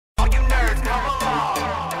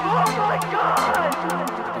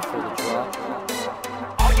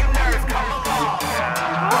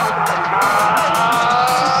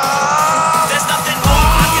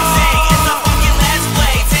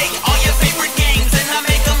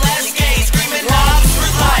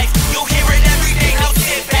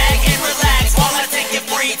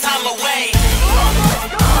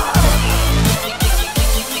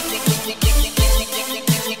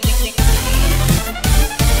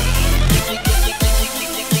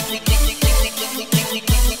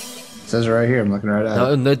says it right here. I'm looking right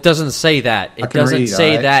at it. No, it doesn't say that. It can doesn't read, say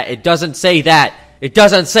alright? that. It doesn't say that. It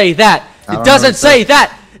doesn't say that. I It don't doesn't know say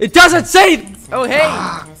that. It doesn't say. Oh hey,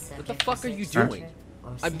 what the fuck are you doing?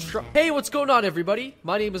 Hey, what's going on, everybody?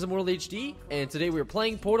 My name is Immortal HD, and today we are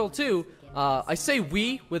playing Portal 2. I say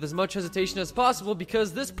we with as much hesitation as possible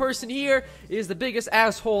because this person here is the biggest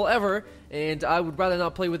asshole ever, and I would rather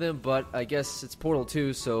not play with him, but I guess it's Portal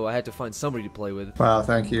 2, so I had to find somebody to play with. Wow,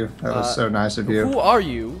 thank you. That was so nice of you. Who are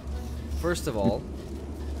you, first of all?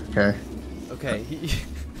 Okay. Okay.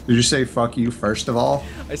 Did you say fuck you first of all?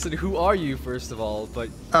 I said, who are you, first of all, but...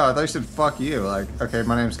 Oh, I thought you said fuck you. Like, okay,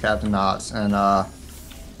 my name's Captain Knotts, and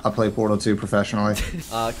I play Portal 2 professionally.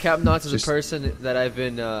 Captain Knotts is a person that I've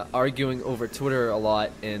been arguing over Twitter a lot,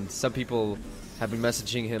 and some people have been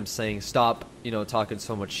messaging him saying, stop, you know, talking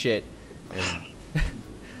so much shit. And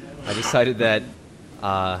I decided that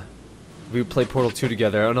we would play Portal 2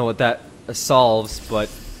 together. I don't know what that solves, but...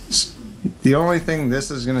 The only thing this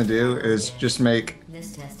is gonna do is just make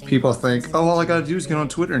people think, oh, all I gotta do is get on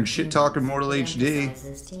Twitter and shit talk Immortal HD,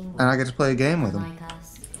 and I get to play a game with him.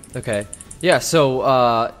 Okay. Yeah,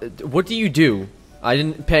 so, what do you do? I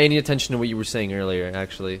didn't pay any attention to what you were saying earlier,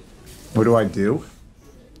 actually. What do I do?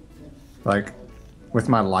 Like, with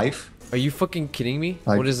my life? Are you fucking kidding me?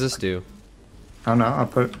 Like, what does this do? I don't know, I'll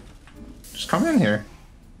put... Just come in here.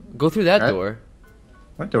 Go through that Right. door.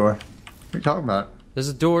 What door? What are you talking about? There's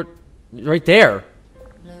a door right there.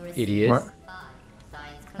 Idiot. What?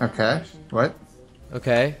 Okay, what?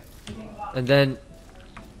 Okay. And then...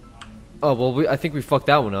 Oh, well, I think we fucked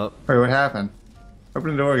that one up. Wait, what happened?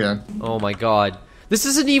 Open the door again. Oh my god. This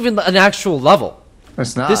isn't even an actual level.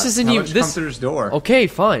 It's not. This isn't How even- about you this- come through this door. Okay,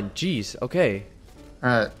 fine. Jeez, okay.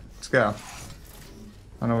 Alright, let's go.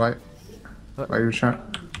 I don't know why you were trying...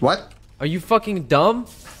 What? Are you fucking dumb?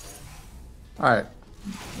 Alright.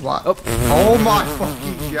 What? Oh. Oh my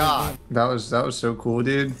fucking god. That was so cool,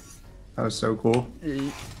 dude. That was so cool.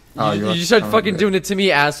 Oh, You started oh, fucking yeah. doing it to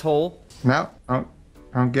me, asshole. No, I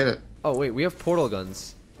don't get it. Oh, wait, we have portal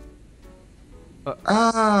guns.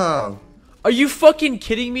 Oh, Are you fucking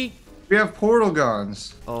kidding me? we have portal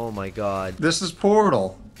guns. Oh my god. This is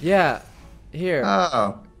Portal. Yeah. Here.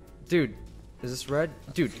 Oh, Dude, is this red?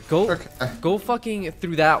 Dude, go Okay. go fucking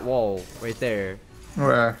through that wall right there.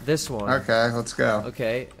 where? This one. Okay, let's go.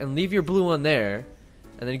 Okay, and leave your blue one there,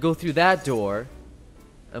 and then go through that door,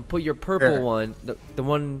 and put your purple Here. one, the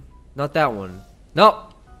one, not that one. No,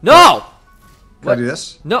 no, Can I do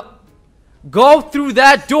this? no. Go through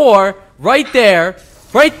that door right there,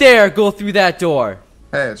 right there. Go through that door.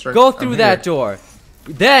 Hey, it's right. Go I'm through that here. door.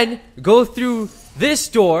 Then go through this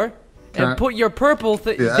door Can and I- put your purple.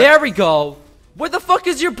 Yeah. There we go. Where the fuck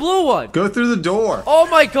is your blue one? Go through the door. Oh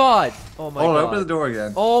my god. Oh my Hold on, god. open the door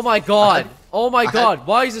again. Oh my god. Oh my I god.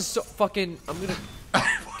 Why is this so fucking... I'm gonna...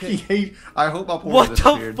 I hope I'll pull What the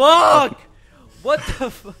disappeared. fuck? What the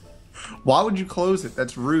fuck? Why would you close it?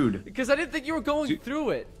 That's rude. Because I didn't think you were going through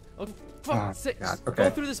it. Oh, fuck. Oh, Six. God, Go okay.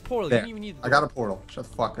 through this portal. There. You didn't even need... I got a portal. Shut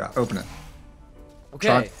the fuck up. Open it. Try Okay.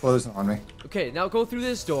 not to close it on me. Okay, now go through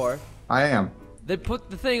this door. I am. Then put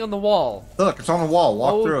the thing on the wall. Look, it's on the wall.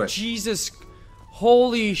 Walk Oh, through it. Jesus.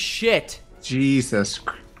 Holy shit. Jesus.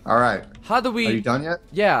 All right. How do we... Are you done yet?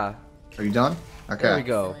 Yeah. Are you done? Okay. There we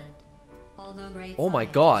go. Oh my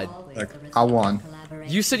god. Look, I won.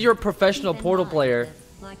 You said you're a professional portal player.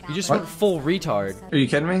 You just went full retard. Are you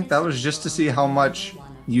kidding me? That was just to see how much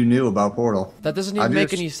you knew about Portal. That doesn't I even do make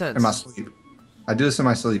this any sense. In my sleep. I do this in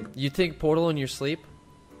my sleep. You think portal in your sleep?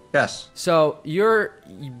 Yes. So your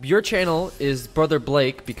channel is Brother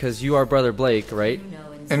Blake because you are Brother Blake, right?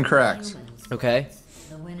 Incorrect. Okay.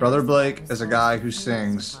 Brother Blake is a guy who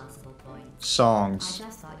sings songs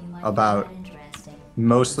about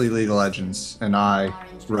mostly League of Legends, and I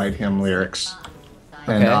write him lyrics,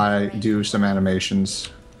 and Okay. I do some animations.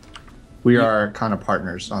 We are kind of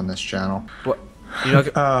partners on this channel. What? You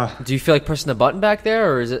know, do you feel like pressing the button back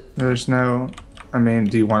there, or is it? There's no... I mean,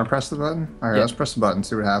 do you want to press the button? Alright, Yeah. let's press the button,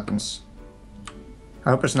 see what happens. I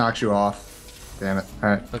hope this knocks you off. Damn it.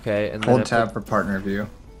 Alright. Okay, and then Hold I tab for partner view.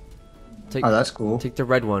 take, Oh, that's cool. take the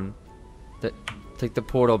red one. Take the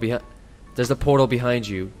portal behind. There's the portal behind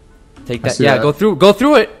you. Take that. see Yeah, that. go through. Go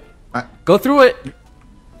through it. I- Go through it.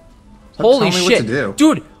 Holy tell me shit, what to do.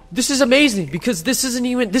 dude! This is amazing because this isn't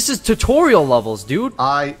even. This is tutorial levels, dude.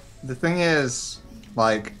 The thing is,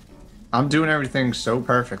 like, I'm doing everything so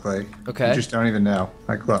perfectly. Okay. You just don't even know.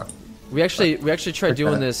 Like, look. We actually tried Look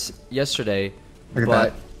doing at that. this yesterday, Look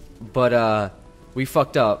at but we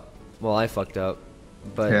fucked up. Well, I fucked up,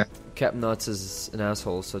 but Yeah. Captain Nuts is an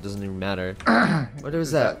asshole, so it doesn't even matter. What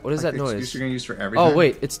is that? What is like that the noise? excuse you're gonna use for everything? Oh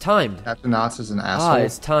wait, it's timed. Captain Knots is an asshole. Ah,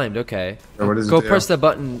 it's timed. Okay. So what does it Go do? press that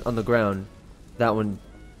button on the ground. That one.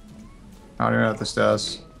 I don't even know what this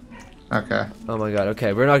does. Okay. Oh my god.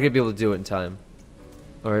 Okay, we're not gonna be able to do it in time.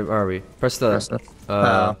 Or are we? Press the.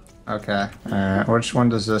 Oh, okay. Alright, which one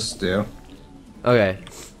does this do? Okay.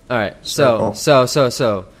 Alright. Circle.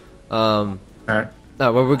 Alright.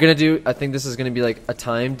 No, what we're gonna do, I think this is gonna be like a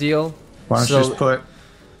time deal. Why don't you just put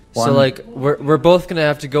one... So like we're both gonna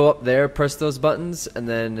have to go up there, press those buttons, and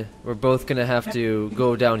then we're both gonna have to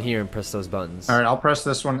go down here and press those buttons. Alright, I'll press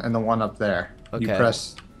this one and the one up there. Okay. You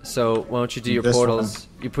press So why don't you do your this portals?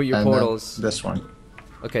 one, You put your and portals. then this one.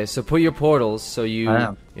 Okay, so put your portals so you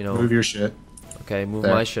know. Move your shit. Okay, move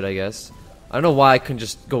There. my shit, I guess. I don't know why I couldn't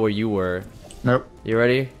just go where you were. Nope. You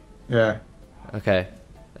ready? Yeah. Okay.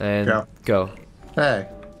 And Go. Hey.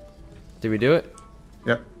 Did we do it?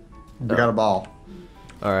 Yep. No. We got a ball.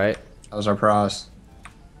 All right. That was our prize.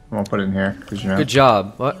 I'm gonna put it in here because you know. Good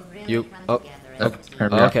job. What? You? Oh. Yep, here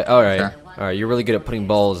we Oh, go. okay. All right. Okay. All right. You're really good at putting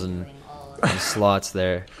balls in slots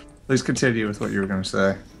there. Please continue with what you were gonna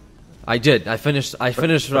say. I did. I finished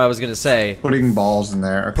what I was gonna say. Putting balls in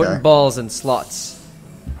there. Okay. Putting balls in slots.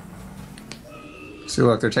 See,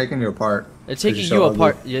 look, they're taking you apart. They're taking you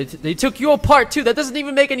apart. Yeah, they took you apart too. That doesn't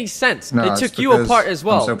even make any sense. No, they took you apart as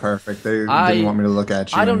well. I'm so perfect. They didn't want me to look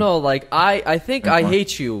at you. I don't know. Like I think I Therefore.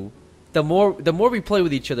 hate you. The more we play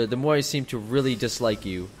with each other, the more I seem to really dislike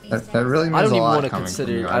you. That really means I don't a even lot want to coming from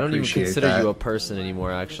you. consider. I don't even appreciate consider that. you a person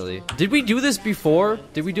anymore. Actually, did we do this before?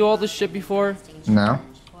 Did we do all this shit before? No.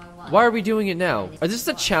 Why are we doing it now? Is this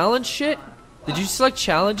the challenge shit? Did you select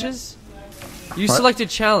challenges? You What? selected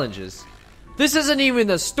challenges. This isn't even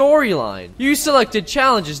the storyline. You selected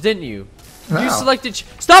challenges, didn't you? No. You selected.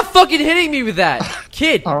 Stop fucking hitting me with that,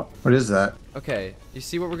 kid. Oh, what is that? Okay, you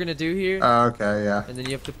see what we're gonna do here? Oh, okay, yeah. And then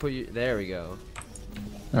you have to put your. There we go.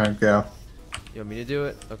 All right, go. You want me to do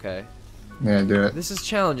it? Okay. Yeah, do it. This is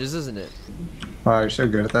challenges, isn't it? Wow, you're so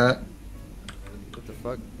good at that. What the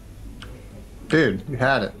fuck? Dude, you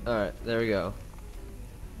had it. Alright, there we go.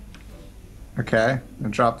 Okay,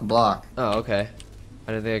 and drop the block. Oh, okay.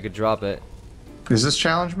 I didn't think I could drop it. Is this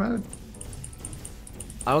challenge mode?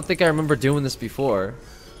 I don't think I remember doing this before.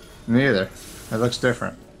 Neither. It looks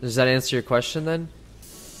different. Does that answer your question then?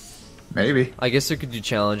 Maybe. I guess we could do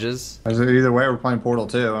challenges. Either way, we're playing Portal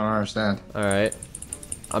 2. I don't understand. Alright.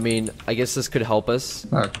 I mean, I guess this could help us.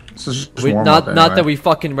 Look, this is just We, warm not up not anyway. that we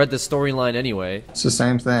fucking read the storyline anyway. It's the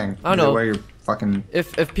same thing. I know. Either way, you're fucking...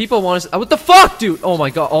 If people want us, what the fuck, dude? Oh my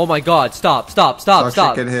god! Stop! Suck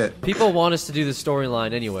shit get hit. People want us to do the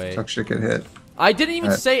storyline anyway. Suck shit get hit. I didn't even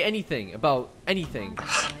Alright. say anything about anything.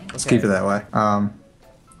 Let's keep it that way.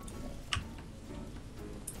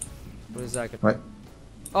 What is that gonna? What?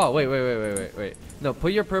 Oh wait. No,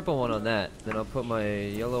 put your purple one on that. Then I'll put my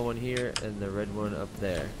yellow one here and the red one up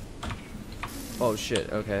there. Oh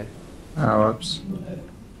shit. Okay. Oh, whoops.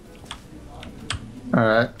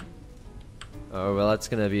 Alright. Oh well, that's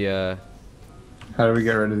gonna be How do we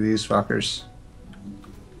get rid of these fuckers?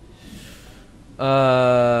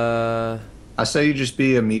 I say you just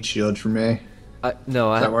be a meat shield for me.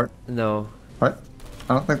 No. Does that work? No. What?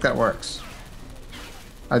 I don't think that works.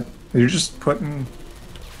 You're just putting...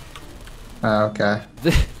 Oh, okay.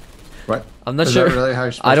 What? I'm not Is sure. that really how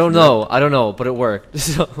you're supposed I don't to do know. I don't know, but it worked.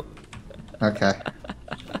 So. it? Okay.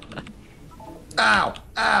 Ow!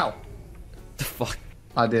 Ow! The fuck.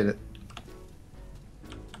 I did it.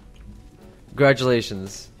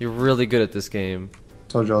 Congratulations. You're really good at this game.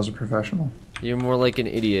 Told you I was a professional. You're more like an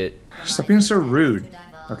idiot. Stop being so rude,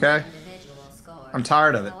 okay? I'm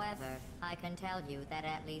tired of it.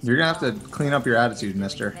 You're gonna have to clean up your attitude,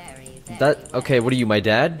 mister. That okay? What are you, my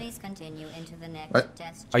dad? What?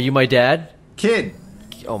 Are you my dad? Kid!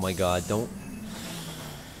 Oh my god! Don't.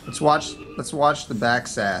 Let's watch the back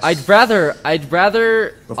sass. I'd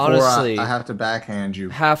rather Before honestly I have to backhand you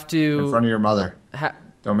have to. in front of your mother.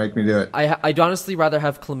 Don't make me do it. I'd honestly rather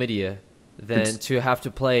have chlamydia than to have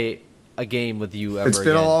to play a game with you ever It's been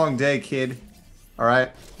again. a long day, kid.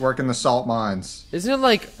 Alright? Working the salt mines. Isn't it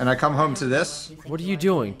like? And I come home to this? What are you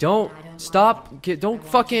doing? Don't stop. Don't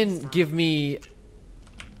fucking give me.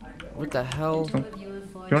 What the hell?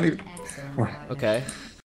 You don't even... Okay.